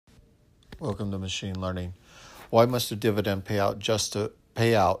Welcome to Machine Learning. Why must a dividend payout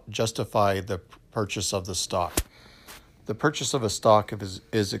justify the purchase of the stock? The purchase of a stock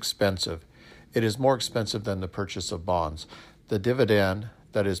is expensive. It is more expensive than the purchase of bonds. The dividend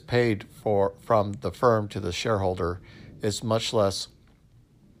that is paid from the firm to the shareholder is much less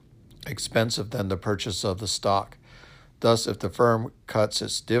expensive than the purchase of the stock. Thus, if the firm cuts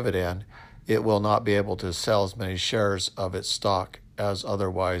its dividend, it will not be able to sell as many shares of its stock as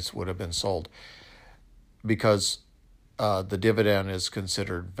otherwise would have been sold, because the dividend is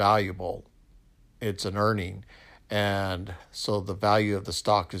considered valuable. It's an earning, and so the value of the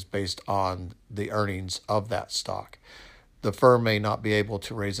stock is based on the earnings of that stock. The firm may not be able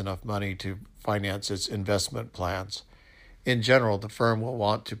to raise enough money to finance its investment plans. In general, the firm will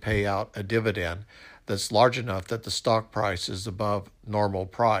want to pay out a dividend that's large enough that the stock price is above normal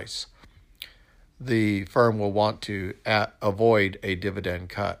price. The firm will want to avoid a dividend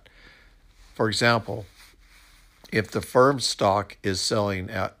cut. For example, if the firm's stock is selling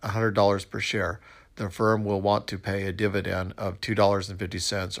at $100 per share, the firm will want to pay a dividend of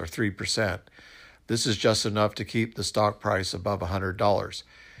 $2.50 or 3%. This is just enough to keep the stock price above $100.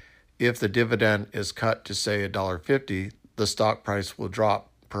 If the dividend is cut to, say, $1.50, the stock price will drop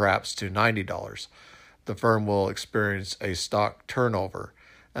perhaps to $90. The firm will experience a stock turnover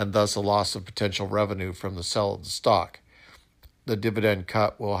and thus a loss of potential revenue from the sale of the stock. The dividend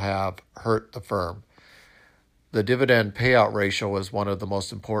cut will have hurt the firm. The dividend payout ratio is one of the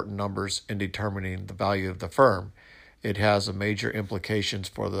most important numbers in determining the value of the firm. It has major implications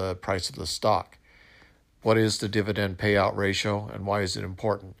for the price of the stock. What is the dividend payout ratio and why is it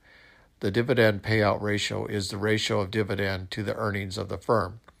important? The dividend payout ratio is the ratio of dividend to the earnings of the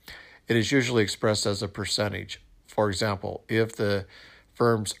firm. It is usually expressed as a percentage. For example, if the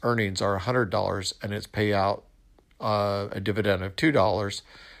firm's earnings are $100 and its payout a dividend of $2,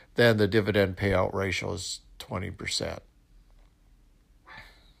 then the dividend payout ratio is 20%.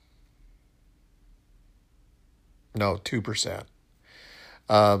 No, 2%.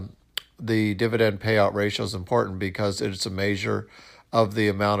 The dividend payout ratio is important because it's a measure of the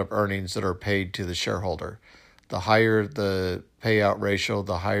amount of earnings that are paid to the shareholder. The higher the payout ratio,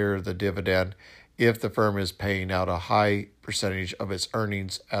 the higher the dividend. If the firm is paying out a high percentage of its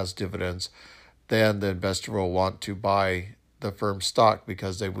earnings as dividends, then the investor will want to buy the firm's stock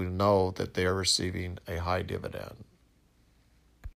because they will know that they are receiving a high dividend.